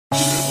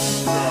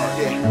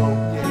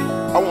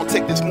I want to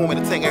take this moment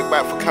to thank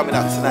everybody for coming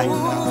out tonight.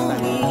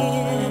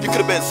 You could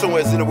have been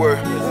somewhere in the world,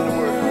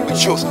 but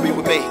you chose to be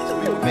with me.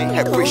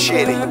 I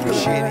appreciate it.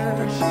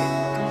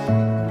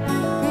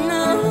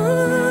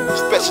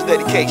 Special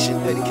dedication.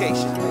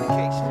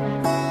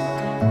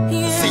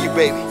 See you,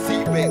 baby.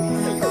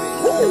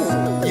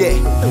 Yeah,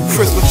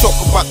 first we'll talk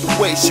about the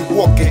way she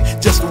walking,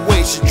 just the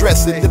way she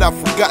dressing. That I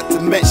forgot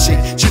to mention,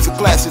 she's a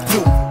classy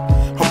too.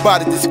 Her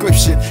body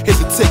description is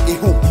a ticket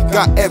who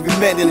got every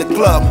man in the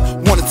club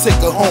wanna take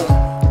her home.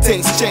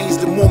 Things change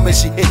the moment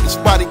she hit the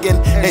spot again,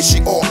 and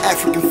she all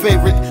African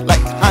favorite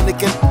like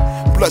Heineken.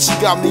 Plus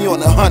she got me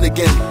on a hunt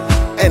again,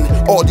 and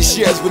all these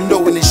years with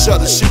knowing each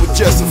other, she was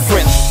just a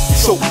friend.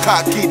 So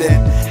cocky then,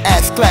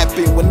 ass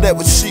clapping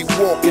whenever she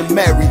walking,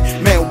 married,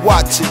 man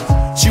watching.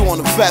 She on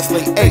the fast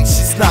lane 8,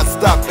 she's not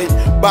stopping.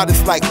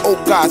 Body's like, oh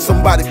God,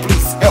 somebody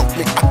please help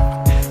me.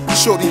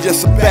 Shorty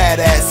just a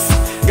badass.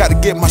 Gotta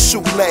get my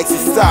shoe legs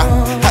inside.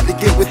 Had to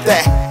get with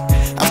that.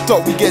 I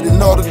thought we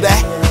getting all of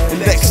that, and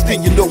next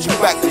thing you know, we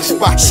back in the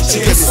spot. She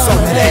give me some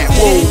of that.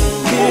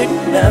 Good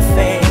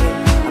loving.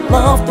 I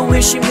love the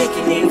way she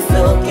making me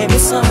feel. Give me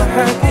some of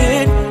her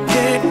good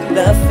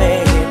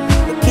loving.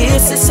 The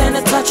kisses and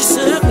the touch is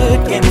so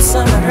good. Give me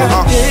some of her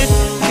good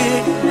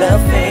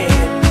loving.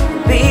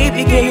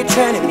 Baby girl, you're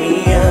turning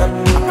me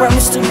on. I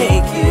promise to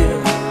make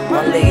you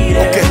my lady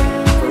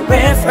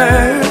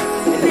forever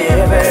and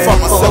ever. I find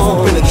myself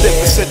up in a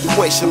different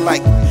situation,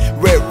 like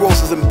red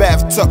roses and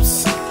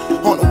bathtubs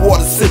on the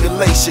water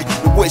simulation.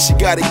 The way she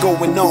got it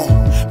going on,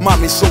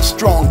 mommy's so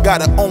strong,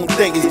 got her own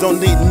things, don't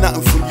need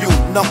nothing from you,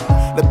 no.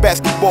 The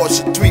basketball,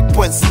 she 3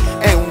 points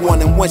and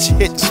one, and when she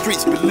hit the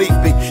streets, believe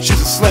me, she's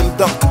a slim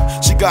dunker.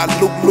 She got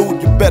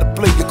Lulu, you better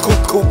play your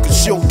cuckoo, cause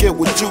she don't get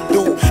what you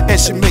do, and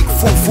she make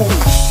foo-foo.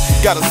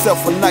 Got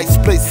herself a nice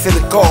place in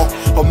the car.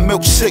 Her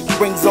milkshake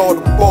brings all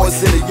the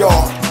boys in the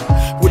yard.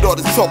 With all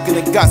the talking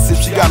and gossip,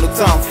 she got no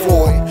time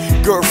for it.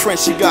 Girlfriend,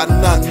 she got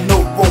nothing,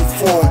 no room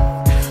for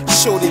it.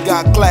 Shorty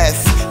got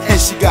class, and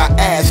she got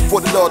ass.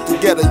 Put it all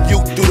together, you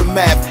do the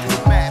math.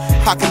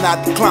 How can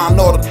I decline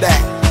all of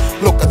that?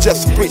 Look, I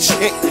just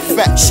appreciate the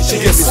fact she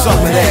gives me some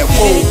of that.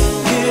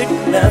 Good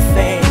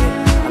loving.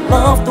 I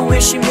love the way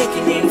she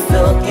making me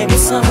feel. Give me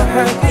some of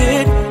her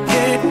good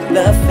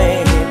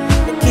loving.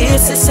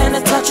 Kisses and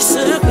the touch is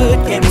so good.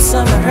 Give me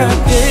some of her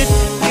good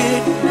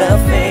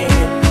loving.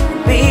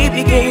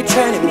 Baby girl, you're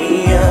turning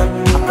me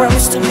on. I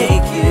promise to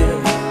make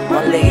you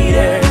my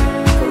lady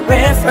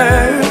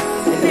forever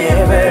and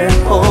ever.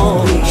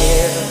 Oh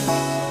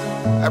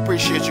yeah. I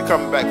appreciate you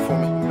coming back for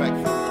me.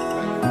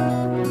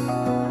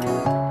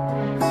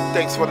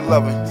 Thanks for the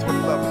loving.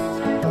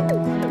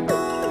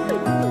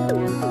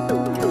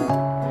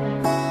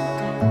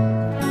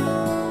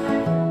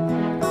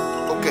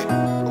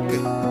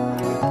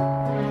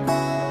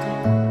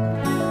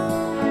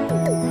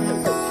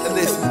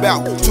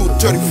 About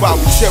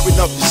 2:35, we tearing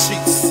up the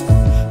sheets,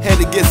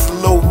 and it gets a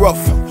little rough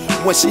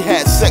when she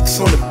had sex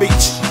on the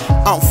beach.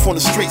 I'm from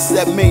the streets,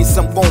 that means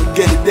I'm gon'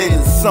 get it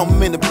in.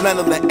 Something in the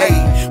blender, like,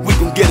 hey, we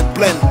gon' get it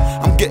blended.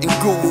 I'm getting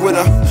groove with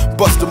her,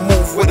 bust a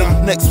move with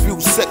her. Next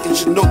few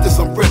seconds, you notice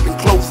I'm ripping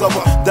clothes of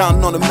her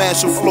down on the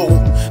mansion floor.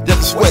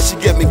 That's where she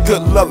get me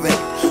good loving,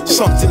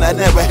 something I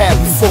never had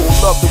before.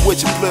 Love the way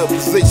you play a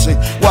position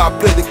while I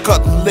play the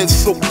cut. The lips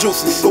so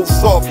juicy, so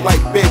soft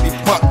like baby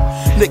butt.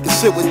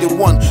 Niggas sit with the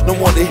one, no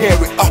one to hear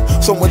it.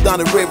 Someone down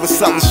the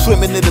riverside was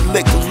swimming in the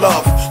lake of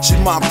love. She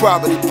my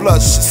property,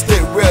 plus she stay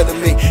real to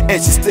me, and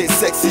she stay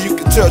sexy. You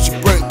can tell she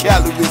burn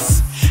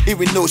calories,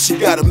 even though she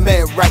got a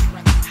man right.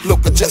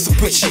 Look, I just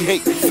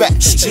appreciate the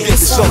fact she gives me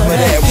some of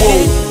that.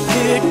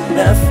 Good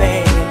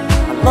loving.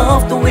 I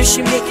love the way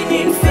she making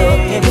me feel.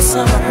 Give me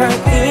some of her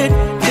good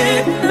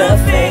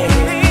loving.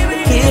 The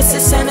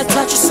kisses and the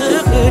touch is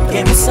so good.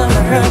 Give me some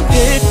of her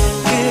good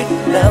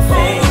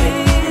loving.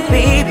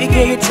 Baby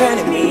girl, you're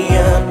turning me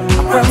on.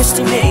 I promise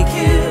to make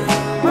you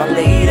my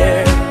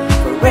lady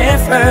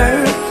forever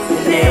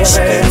and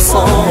ever.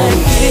 Oh,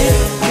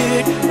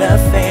 good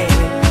loving.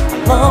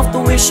 I love the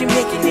way she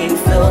making me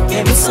feel.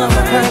 Give me some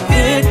of her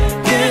good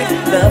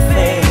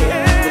loving.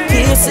 The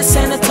kisses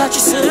and the touch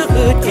is so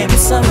good. Give me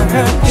some of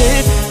her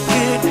good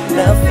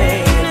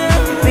loving.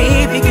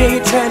 Baby girl,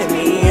 you're turning me on.